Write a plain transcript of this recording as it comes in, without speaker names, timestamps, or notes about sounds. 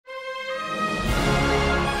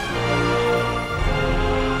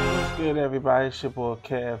everybody? It's your boy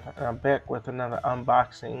Kev, and I'm back with another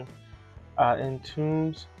unboxing in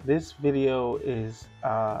Tombs. This video is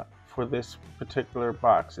for this particular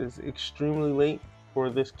box. It's extremely late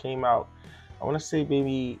for this came out. I want to say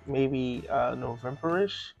maybe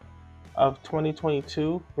November-ish of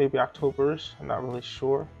 2022, maybe October-ish. I'm not really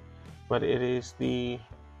sure, but it is the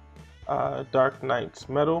Dark Knight's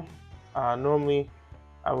Metal. Normally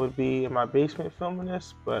I would be in my basement filming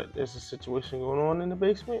this, but there's a situation going on in the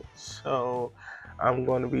basement, so I'm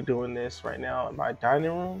going to be doing this right now in my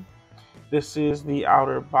dining room. This is the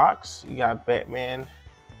outer box. You got Batman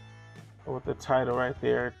with the title right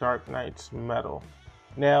there, Dark Knight's Metal.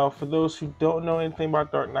 Now, for those who don't know anything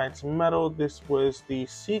about Dark Knight's Metal, this was the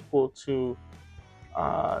sequel to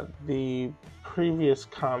the previous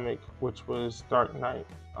comic, which was Dark Knight.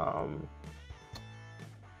 I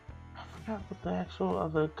forgot what the actual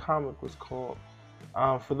other comic was called.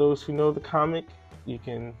 For those who know the comic, you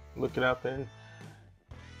can look it up and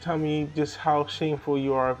tell me just how shameful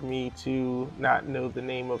you are of me to not know the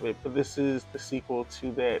name of it. But this is the sequel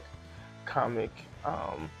to that comic.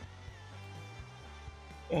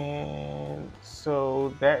 And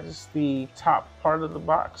so that's the top part of the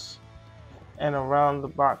box. And around the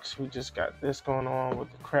box, we just got this going on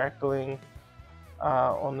with the crackling.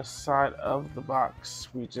 On the side of the box,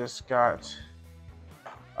 we just got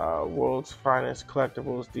World's Finest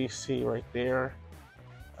Collectibles DC right there.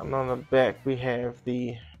 And on the back, we have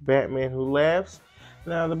the Batman Who Laughs.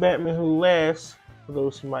 Now, the Batman Who Laughs, for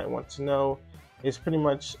those who might want to know, is pretty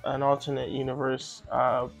much an alternate universe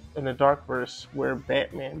in the Darkverse where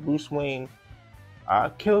Batman, Bruce Wayne,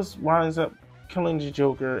 winds up killing the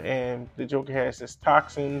Joker, and the Joker has this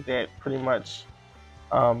toxin that pretty much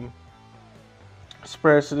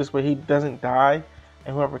spreads to this, but he doesn't die,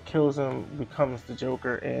 and whoever kills him becomes the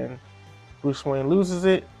Joker, and Bruce Wayne loses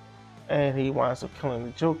it and he winds up killing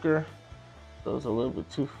the Joker. Goes a little bit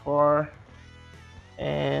too far,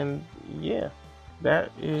 and yeah,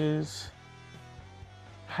 that is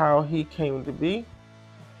how he came to be.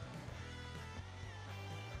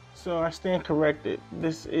 So I stand corrected.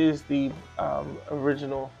 This is the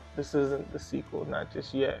original. This isn't the sequel, not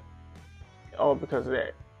just yet. All because of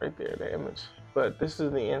that right there, the image. But this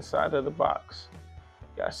is the inside of the box.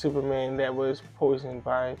 Got Superman that was poisoned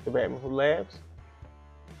by the Batman Who Laughs.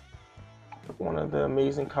 One of the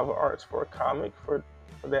amazing cover arts for a comic for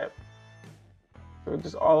that. So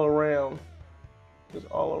just all around. Just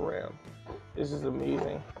all around. This is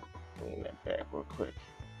amazing. Clean that back real quick.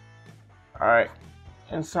 Alright.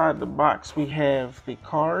 Inside the box we have the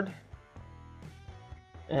card.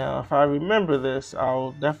 Now if I remember this,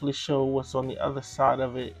 I'll definitely show what's on the other side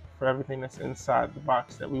of it for everything that's inside the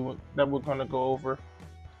box that we're going to go over.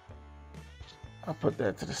 I'll put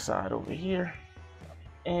that to the side over here.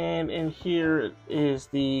 And in here is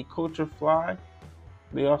the Culture Fly.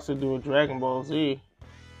 They also do a Dragon Ball Z.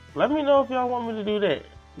 Let me know if y'all want me to do that.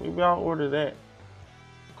 Maybe I'll order that.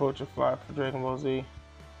 Culture Fly for Dragon Ball Z.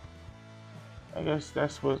 I guess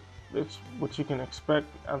that's what you can expect.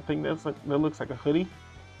 I think that looks like a hoodie,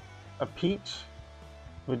 a peach,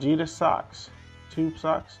 Vegeta socks, tube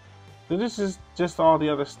socks. So this is just all the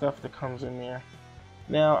other stuff that comes in there.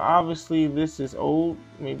 Now, obviously, this is old.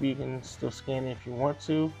 Maybe you can still scan it if you want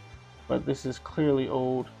to, but this is clearly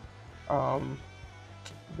old.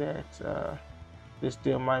 This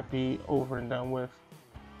deal might be over and done with.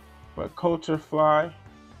 But Culture Fly,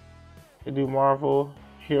 they do Marvel,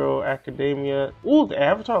 Hero Academia. Ooh, the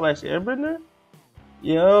Avatar Last Airbender?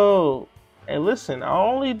 Yo, hey, listen, I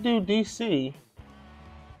only do DC,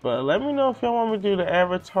 but let me know if y'all want me to do the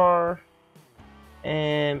Avatar.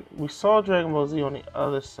 And we saw Dragon Ball Z on the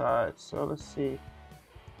other side, so let's see.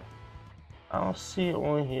 I don't see it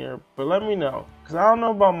on here, but let me know, because I don't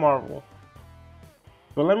know about Marvel.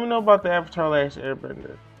 But let me know about the Avatar Last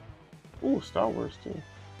Airbender. Ooh, Star Wars too.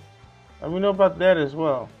 Let me know about that as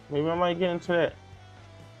well. Maybe I might get into that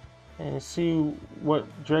and see what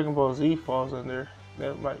Dragon Ball Z falls under.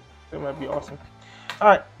 That might be awesome.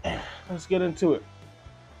 Alright, let's get into it.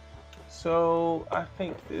 So I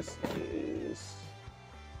think this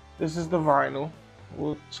is the vinyl.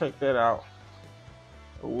 We'll check that out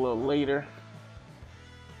a little later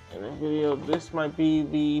in the video. This might be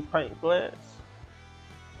the pint glass.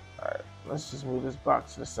 Alright, let's just move this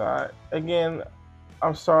box to the side. Again,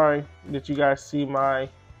 I'm sorry that you guys see my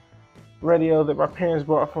radio that my parents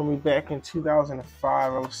bought for me back in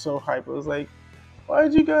 2005. I was so hyped. I was like, why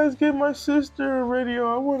did you guys get my sister a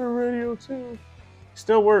radio? I want a radio too.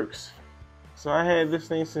 Still works. So I had this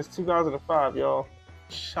thing since 2005, y'all.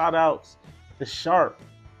 Shout outs to Sharp.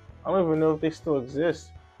 I don't even know if they still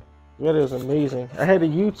exist. That is amazing. I had a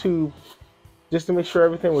YouTube just to make sure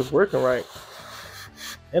everything was working right,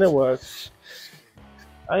 and it was.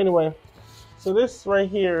 Anyway, so this right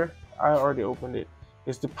here, I already opened it.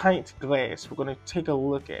 It's the pint glass. We're gonna take a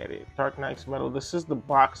look at it. Dark Knight's Metal. This is the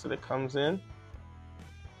box that it comes in.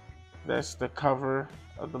 That's the cover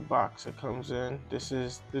of the box it comes in. This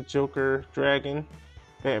is the Joker Dragon,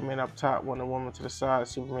 Batman up top, Wonder Woman to the side,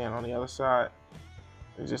 Superman on the other side.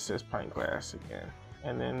 It just says pint glass again.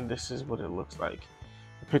 And then this is what it looks like.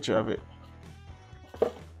 A picture of it.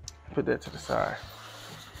 Put that to the side.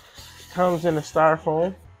 It comes in a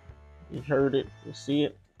styrofoam. You heard it, you see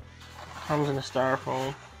it. Comes in a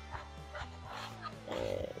styrofoam.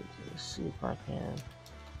 And let's see if I can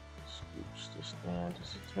scooch this down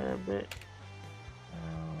just a tad bit.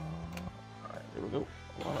 Alright, there we go.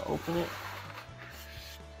 I want to open it.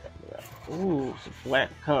 Ooh, it's a black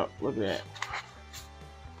cup. Look at that.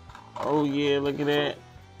 Oh yeah, look at that.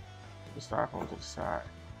 The styrofoam to the side.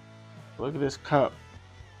 Look at this cup.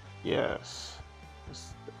 Yes.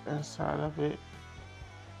 It's the inside of it.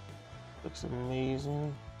 Looks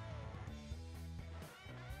amazing.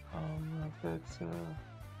 That's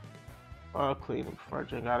I'll clean it before I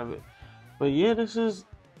drink out of it. But yeah, it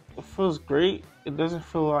feels great. It doesn't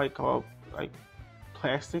feel like all like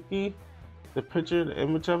plasticky. The picture, the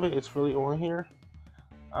image of it, it's really on here.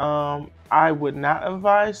 I would not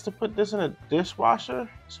advise to put this in a dishwasher.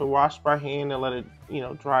 So wash by hand and let it,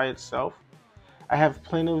 dry itself. I have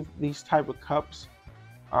plenty of these type of cups.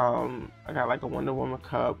 I got like a Wonder Woman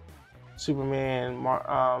cup, Superman,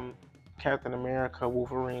 Captain America,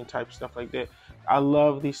 Wolverine type stuff like that. I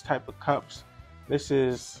love these type of cups. This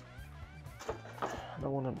is, I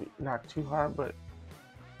don't want to be not too hard, but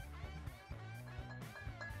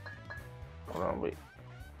hold on, wait,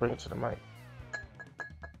 bring it to the mic.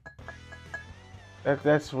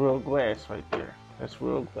 That's real glass right there. That's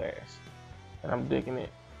real glass, and I'm digging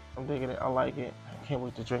it. I like it. I can't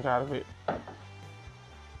wait to drink out of it.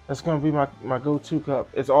 That's gonna be my go-to cup.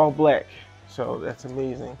 It's all black, so that's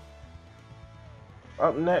amazing.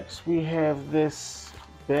 Up next, we have this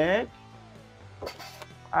bag.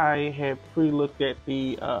 I have pre-looked at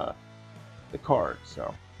the card,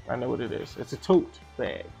 so I know what it is. It's a tote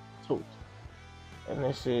bag, and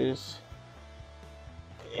this is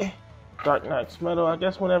Dark Knight's Metal. I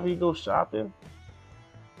guess whenever you go shopping,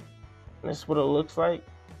 this is what it looks like.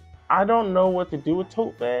 I don't know what to do with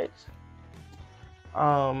tote bags.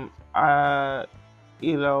 I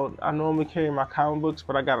normally carry my comic books,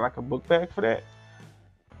 but I got like a book bag for that.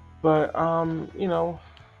 But I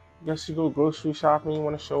guess you go grocery shopping, you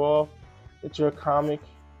want to show off that you're a comic,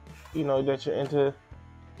 that you're into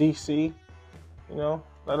DC,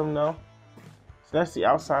 let them know. So that's the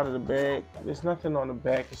outside of the bag. There's nothing on the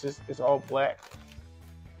back. It's all black.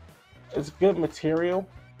 It's good material.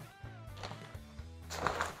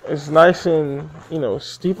 It's nice and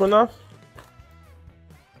steep enough.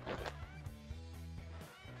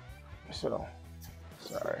 So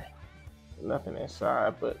sorry, nothing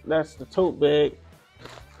inside, but that's the tote bag.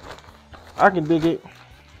 I can dig it.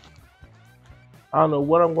 I don't know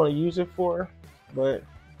what I'm going to use it for, but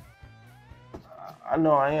I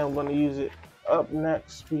know I am going to use it. Up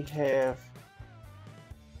next, we have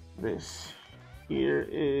this. Here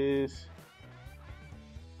is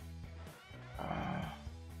a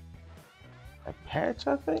patch,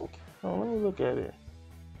 I think. Oh, let me look at it.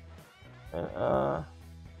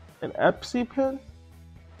 An Epsi pen.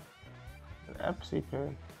 An Epsi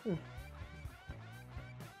pen.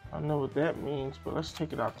 I don't know what that means, but let's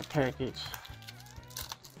take it out the package.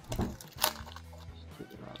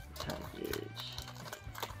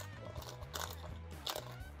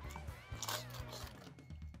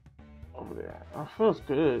 Over there. Oh, it feels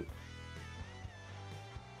good.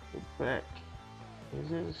 The back.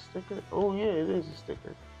 Is it a sticker? Oh yeah, it is a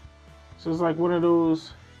sticker. So it's like one of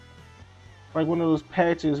those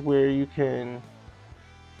patches where you can.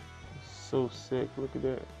 It's so sick. Look at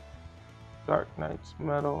that. Dark Knight's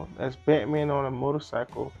Metal. That's Batman on a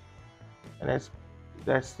motorcycle, and that's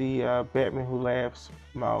the Batman Who Laughs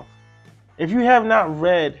mouth. If you have not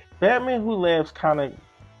read Batman Who Laughs,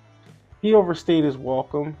 he overstayed his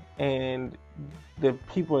welcome, and the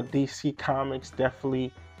people at DC Comics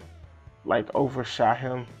definitely overshot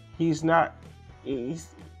him. He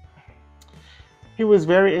was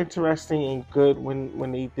very interesting and good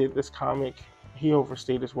when they did this comic. He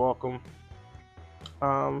overstayed his welcome.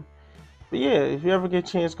 But yeah, if you ever get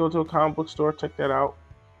a chance, go to a comic book store, check that out.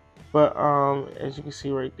 But as you can see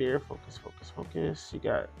right there, focus. You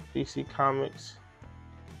got DC Comics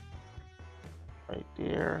right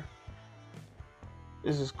there.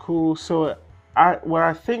 This is cool. So what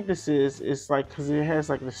I think this is like, because it has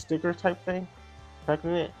like the sticker type thing back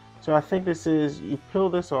in it. So I think this is, you peel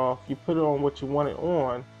this off, you put it on what you want it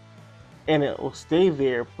on, and it will stay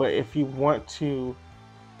there. But if you want to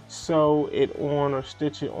sew it on or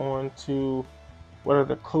stitch it on to whatever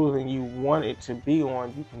the clothing you want it to be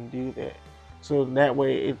on, you can do that. So that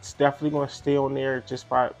way it's definitely going to stay on there just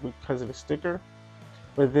because of the sticker,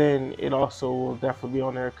 but then it also will definitely be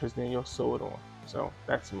on there because then you'll sew it on. So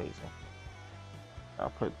that's amazing.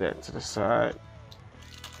 I'll put that to the side.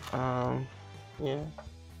 Yeah,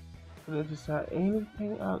 put it to the side.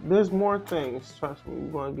 Anything else? There's more things, trust me,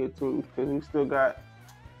 we're going to get through because we still got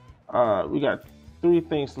we got 3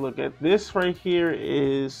 things to look at. This right here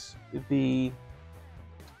is the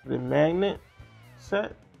magnet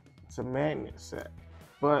set. It's a magnet set,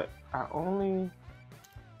 but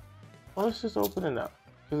let's just open it up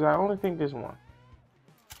because I only think there's one,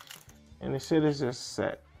 and it said it's a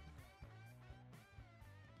set.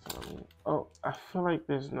 So, oh, I feel like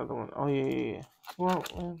there's another one. Oh yeah. Well,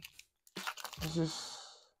 it's just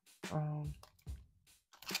there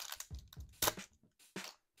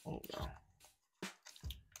you go.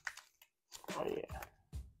 Oh yeah.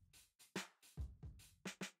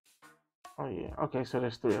 Oh yeah. Okay, so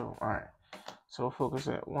there's 3 of them. All right. So we'll focus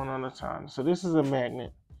at one at a time. So this is a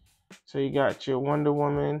magnet. So you got your Wonder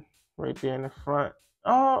Woman right there in the front.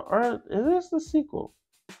 Oh, or is this the sequel?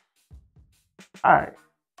 All right.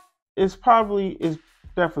 It's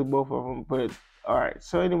definitely both of them. But all right.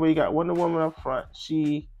 So anyway, you got Wonder Woman up front.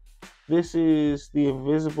 This is the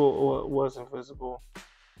invisible, or it was invisible,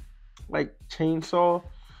 like chainsaw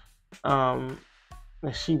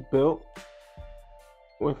that she built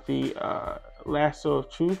with the lasso of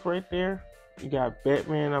truth right there. You got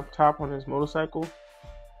Batman up top on his motorcycle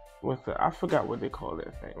with I forgot what they call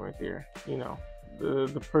that thing right there. You know,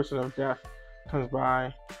 the person of death comes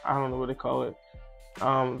by. I don't know what they call it.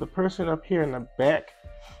 The person up here in the back.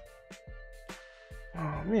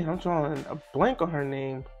 Oh man, I'm drawing a blank on her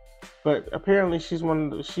name, but apparently she's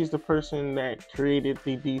the person that created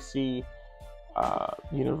the DC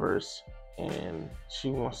universe, and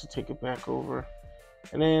she wants to take it back over.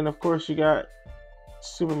 And then of course you got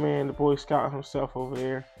Superman, the Boy Scout himself over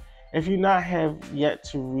there. If you not have yet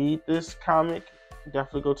to read this comic,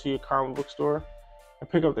 definitely go to your comic book store and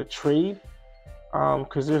pick up the trade,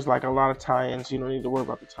 because there's like a lot of tie-ins. You don't need to worry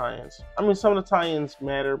about the tie-ins. I mean, some of the tie-ins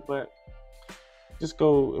matter, but just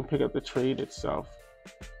go and pick up the trade itself,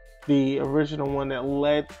 the original one that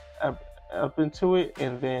led up into it,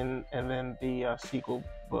 and then the sequel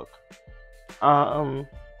book.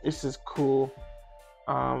 This is cool.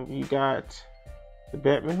 You got the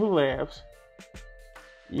Batman Who Laughs.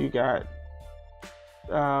 You got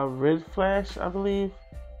Red Flash, I believe.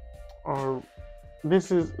 Or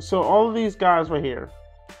so all of these guys right here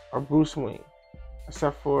are Bruce Wayne,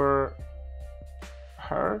 except for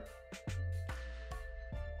her.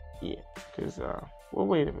 Yeah, because well,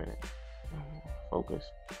 wait a minute. Focus.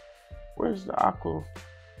 Where's Aqua?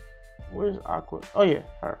 Oh yeah,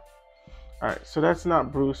 her. Alright, so that's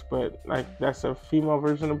not Bruce, but like that's a female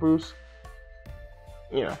version of Bruce.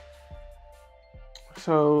 Yeah.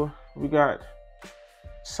 So we got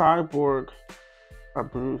Cyborg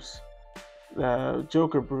Bruce, the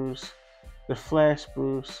Joker Bruce, the Flash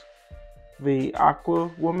Bruce, the Aqua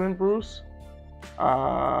Woman Bruce.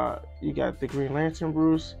 You got the Green Lantern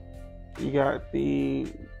Bruce. You got the,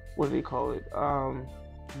 what do they call it?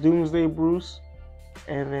 Doomsday Bruce.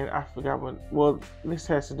 And then I forgot what. Well, this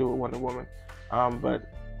has to do with Wonder Woman, but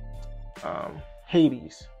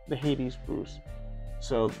Hades, the Hades Bruce.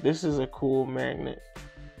 So this is a cool magnet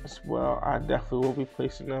as well. I definitely will be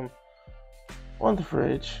placing them on the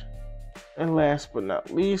fridge. And last but not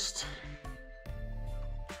least,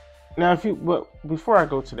 now before I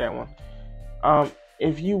go to that one,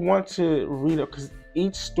 if you want to read it, because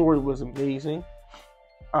each story was amazing.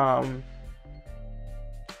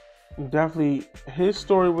 Definitely, his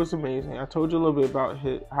story was amazing. I told you a little bit about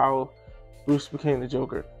how Bruce became the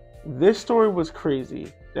Joker. This story was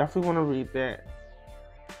crazy. Definitely want to read that.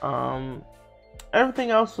 Everything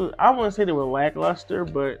else was, I wouldn't say they were lackluster,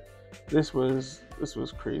 but this was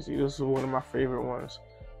crazy. This is one of my favorite ones.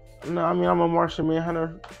 No, I mean, I'm a Martian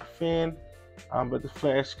Manhunter fan, but the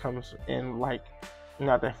Flash comes in like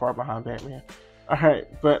not that far behind Batman. All right,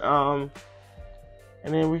 but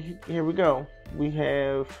and then here we go. We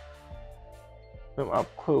have them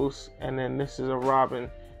up close, and then this is a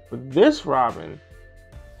Robin. But this Robin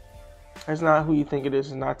is not who you think it is.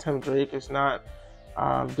 It's not Tim Drake. It's not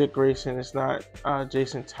Dick Grayson. It's not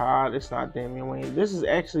Jason Todd. It's not Damian Wayne. This is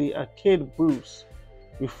actually a kid Bruce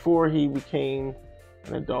before he became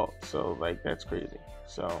an adult. So like, that's crazy.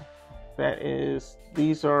 So that is,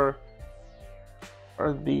 these are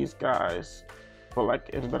these guys. but like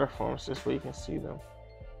in better forms, this way you can see them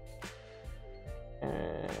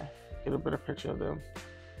and get a better picture of them.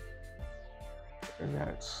 And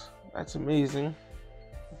that's amazing.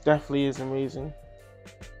 Definitely is amazing.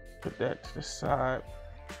 Put that to the side.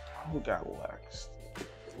 We got wax.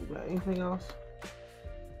 We got anything else?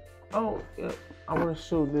 Oh, yeah. I want to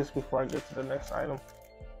show this before I get to the next item.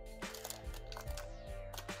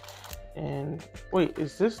 And wait,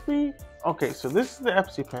 is this the? Okay, so this is the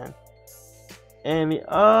Epsi pen. And the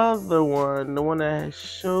other one, the one that I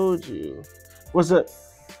showed you, was it?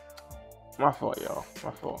 My fault, y'all.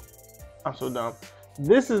 My fault. I'm so dumb.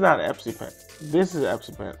 This is not an Epsi pen. This is an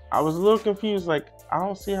Epsi pen. I was a little confused. Like, I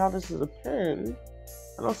don't see how this is a pen.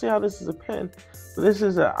 I don't see how this is a pen. But this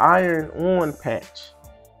is an iron-on patch.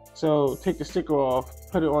 So take the sticker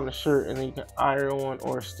off, put it on the shirt, and then you can iron on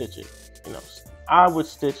or stitch it. You know, I would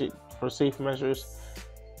stitch it for safe measures.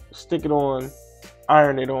 Stick it on,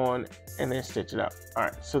 iron it on, and then stitch it up. All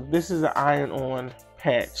right. So this is an iron-on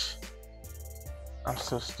patch. I'm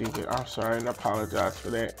so stupid. I'm sorry and I apologize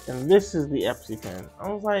for that. And this is the Epsi pen.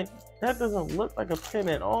 I was like, that doesn't look like a pen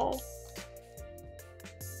at all.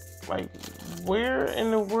 Like, where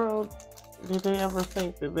in the world did they ever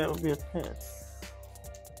think that that would be a pen?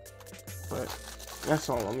 But that's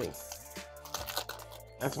all on me.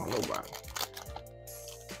 That's on nobody.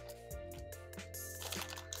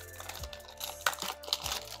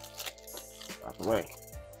 Out the way.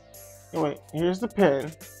 Anyway, here's the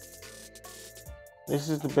pen. This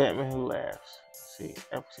is the Batman Who Laughs. See,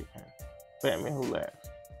 Epsi pen. Batman Who Laughs.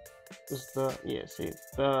 This is the, yeah, see,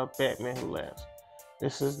 the Batman Who Laughs.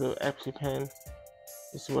 This is the Epsi pen.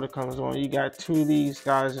 This is what it comes on. You got two of these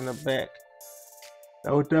guys in the back.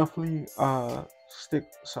 That would definitely that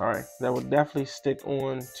would definitely stick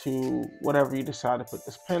on to whatever you decide to put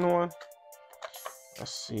this pen on.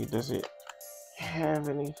 Let's see, does it have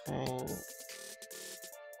anything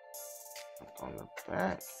on the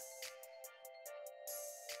back?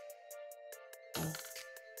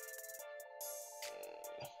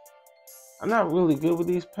 I'm not really good with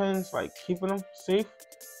these pens, like keeping them safe.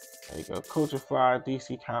 There you go, Culture Fly,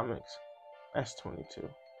 DC Comics, S22.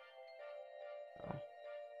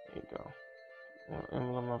 There you go.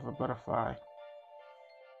 Emblem of a butterfly.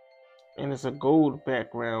 And it's a gold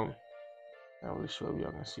background. Not really sure if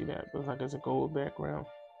y'all can see that, but it's like it's a gold background.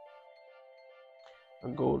 A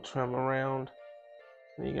gold trim around.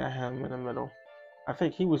 And you got him in the middle. I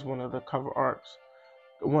think he was one of the cover arts.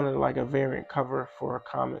 One of like a variant cover for a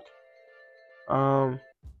comic.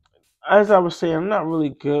 As I was saying, I'm not really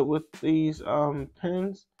good with these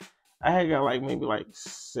pens. I had got like maybe like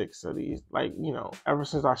 6 of these, like, you know, ever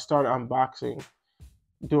since I started unboxing,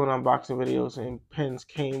 doing unboxing videos, and pens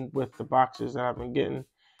came with the boxes that I've been getting.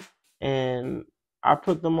 And I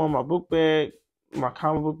put them on my book bag, my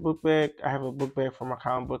comic book bag. I have a book bag for my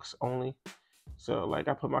comic books only. So like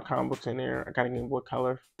I put my comic books in there. I got a Game Boy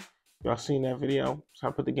Color. Y'all seen that video? So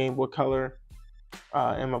I put the Game Boy Color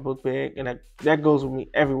in my book bag, and that goes with me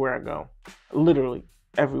everywhere I go. Literally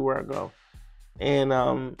everywhere I go.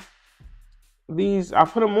 And these, I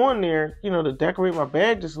put them on there, you know, to decorate my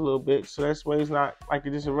bag just a little bit, so that's why it's not like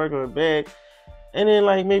it's just a regular bag. And then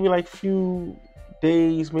like maybe like few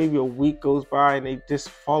days, maybe a week goes by, and they just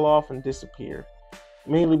fall off and disappear.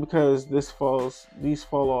 Mainly because these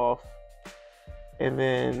fall off, and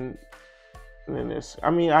then this. I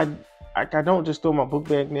mean, I don't just throw my book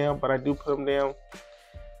bag down, but I do put them down.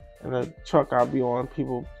 And the truck I'll be on,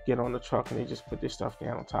 people get on the truck and they just put their stuff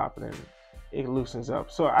down on top, and then it loosens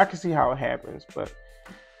up. So I can see how it happens, but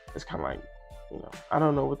it's kind of like, you know, I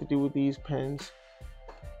don't know what to do with these pens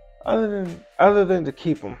other than to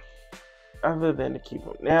keep them.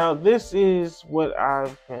 Now, this is what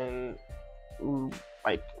I've been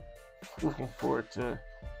like looking forward to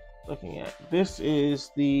looking at. This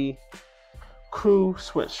is the Crew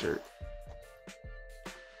sweatshirt.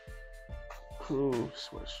 Ooh,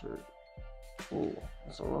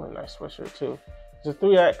 it's a really nice sweatshirt too. It's a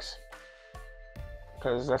 3X,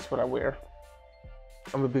 because that's what I wear.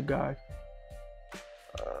 I'm a big guy.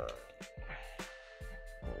 The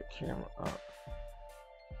camera up.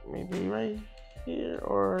 Maybe right here,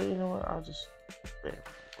 or you know what? I'll just right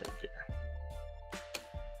there.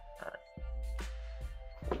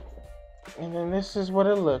 Alright. And then this is what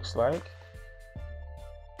it looks like.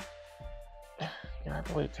 Got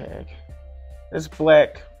the weight tag. It's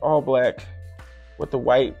black, all black, with the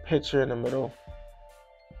white picture in the middle.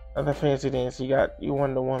 Other fancy dance. You got your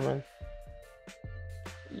Wonder Woman.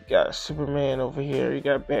 You got Superman over here. You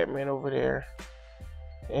got Batman over there.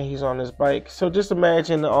 And he's on his bike. So just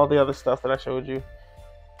imagine all the other stuff that I showed you.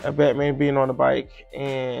 Batman being on the bike,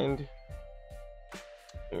 and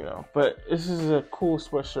you know. But this is a cool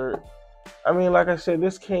sweatshirt. I mean, like I said,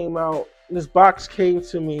 this box came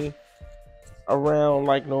to me around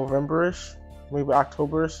like November-ish, maybe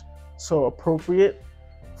October-ish, so appropriate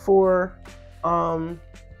for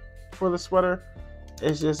the sweater.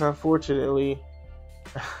 It's just unfortunately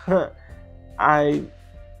I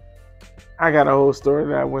got a whole story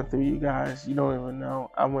that I went through, you guys. You don't even know.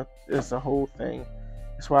 It's a whole thing.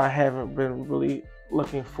 That's why I haven't been really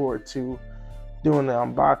looking forward to doing the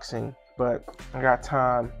unboxing, but I got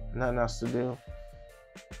time, nothing else to do.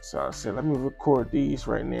 So I said, let me record these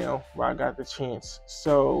right now while I got the chance.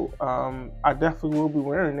 So I definitely will be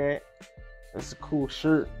wearing that. It's a cool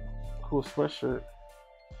shirt, cool sweatshirt.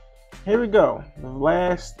 Here we go. The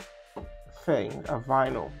last thing, a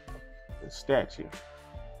vinyl, the statue,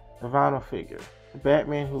 the vinyl figure, the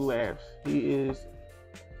Batman Who Laughs. He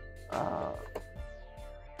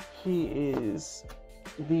is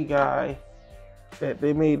the guy that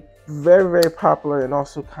they made very, very popular and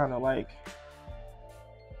also kind of like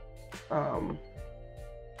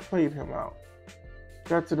played him out.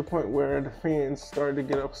 Got to the point where the fans started to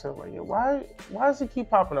get upset, like, yeah, why does he keep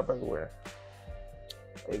popping up everywhere?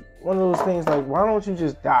 Like, one of those things, like, why don't you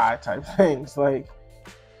just die type things. Like,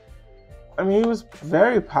 I mean, he was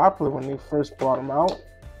very popular when they first brought him out,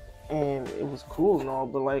 and it was cool and all,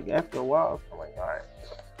 but like after a while, I'm like, all right,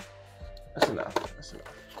 that's enough.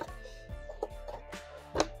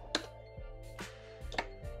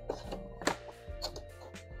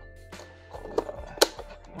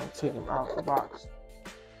 Take him out the box.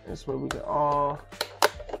 This way we can all.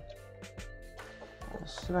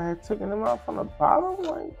 Should I have taken them out from the bottom?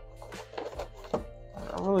 Like,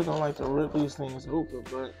 I really don't like to rip these things open,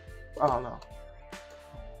 but I don't know.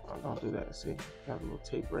 Don't do that. See, got a little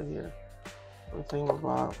tape right here. The thing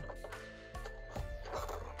about.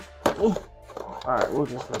 All right, we'll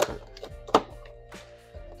just rip it.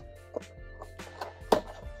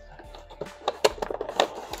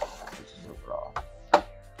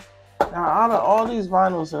 Now, out of all these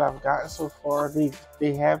vinyls that I've gotten so far, they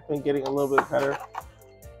have been getting a little bit better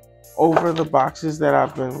over the boxes that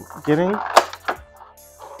I've been getting.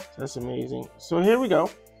 That's amazing. So here we go.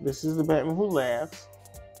 This is the Batman Who Laughs.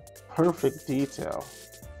 Perfect detail.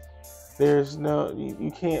 There's no,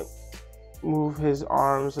 you can't move his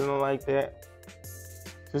arms and like that.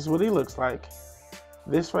 This is what he looks like.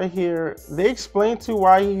 This right here, they explain to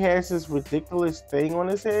why he has this ridiculous thing on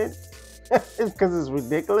his head. It's because it's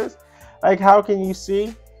ridiculous. Like, how can you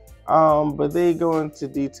see? But they go into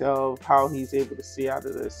detail of how he's able to see out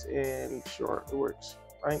of this, and sure, it works,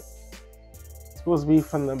 right? It's supposed to be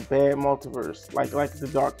from the bad multiverse, like the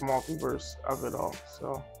dark multiverse of it all.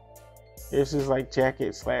 So here's his like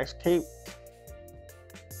jacket / cape,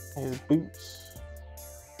 his boots.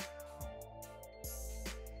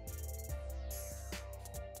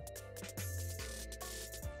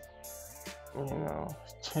 You know,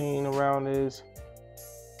 chain around his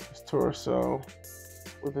torso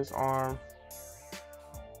with his arm.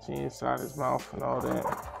 See inside his mouth and all that.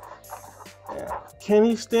 Yeah. Can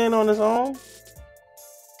he stand on his own?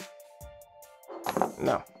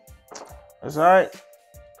 No. That's all right.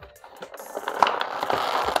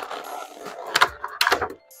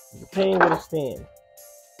 The pain with a stand.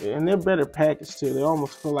 And they're better packaged too. They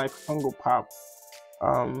almost feel like Funko Pop.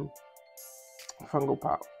 Funko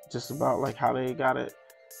Pop. Just about like how they got it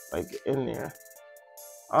like in there.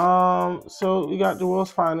 So we got the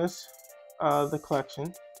World's Finest, the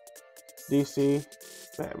collection, DC,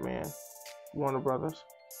 Batman, Warner Brothers,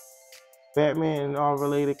 Batman and all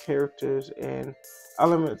related characters and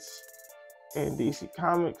elements in DC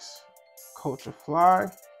Comics, Culture Fly,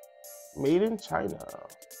 made in China.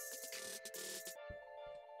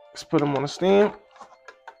 Let's put them on a stand.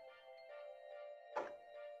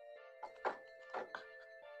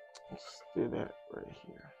 Let's do that right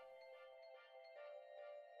here.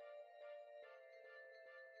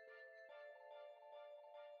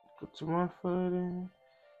 Put your one foot in.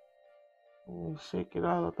 And shake it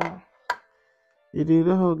all about. You do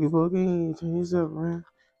the hokey pokey, turn yourself around.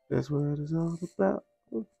 That's what it's all about.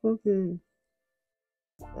 Okay.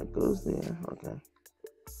 That goes there. Okay.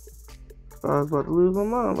 I was about to lose my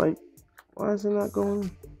mind. Like, why is it not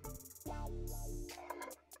going?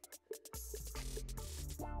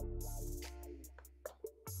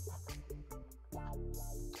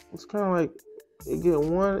 It's kind of like you get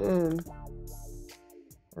one in.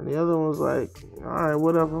 And the other one's like, all right,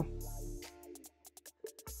 whatever.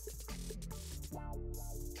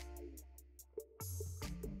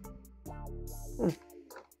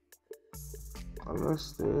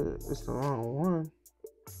 Unless it's the wrong one.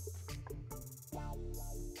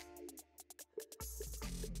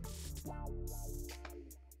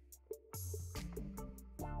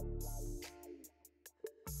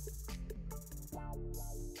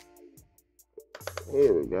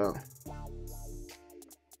 Here we go.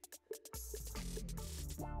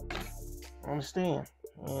 On the stand.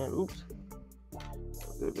 And oops.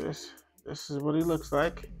 Look at this. This is what he looks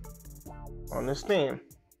like on the stand.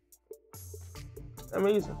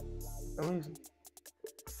 Amazing. Amazing.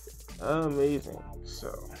 Amazing.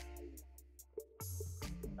 So,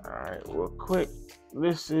 alright, real quick.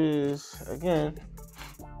 This is, again,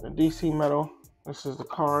 the DC metal. This is the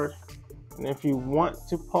card. And if you want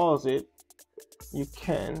to pause it, you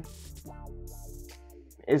can.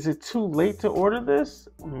 Is it too late to order this?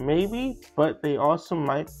 Maybe, but they also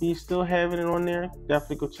might be still having it on there.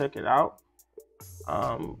 Definitely go check it out.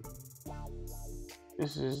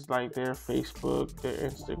 This is like their Facebook, their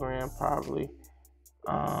Instagram, probably.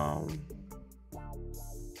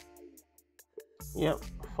 Yep,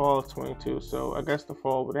 fall of 22. So I guess the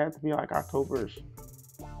fall would have to be like October-ish.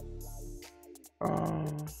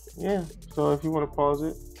 Yeah, so if you want to pause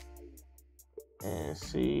it and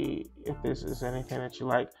see if this is anything that you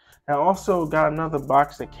like. I also got another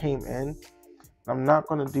box that came in. I'm not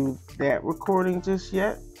going to do that recording just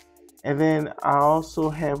yet. And then I also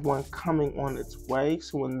have one coming on its way.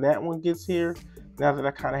 So when that one gets here, now that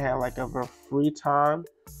I kind of have like a free time,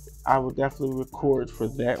 I will definitely record for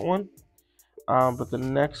that one. But the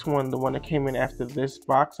next one, the one that came in after this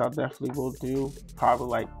box, I definitely will do. Probably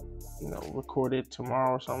like, record it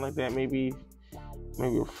tomorrow or something like that. Maybe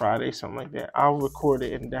a Friday, something like that. I'll record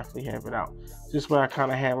it and definitely have it out. This way I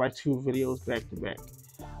kind of have like 2 videos back to back.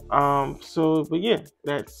 But yeah,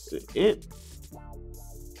 that's it.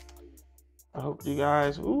 I hope you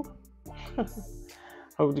guys, hope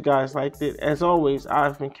you guys liked it. As always,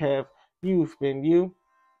 I've been Kev, you've been you.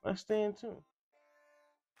 Let's stay in tune.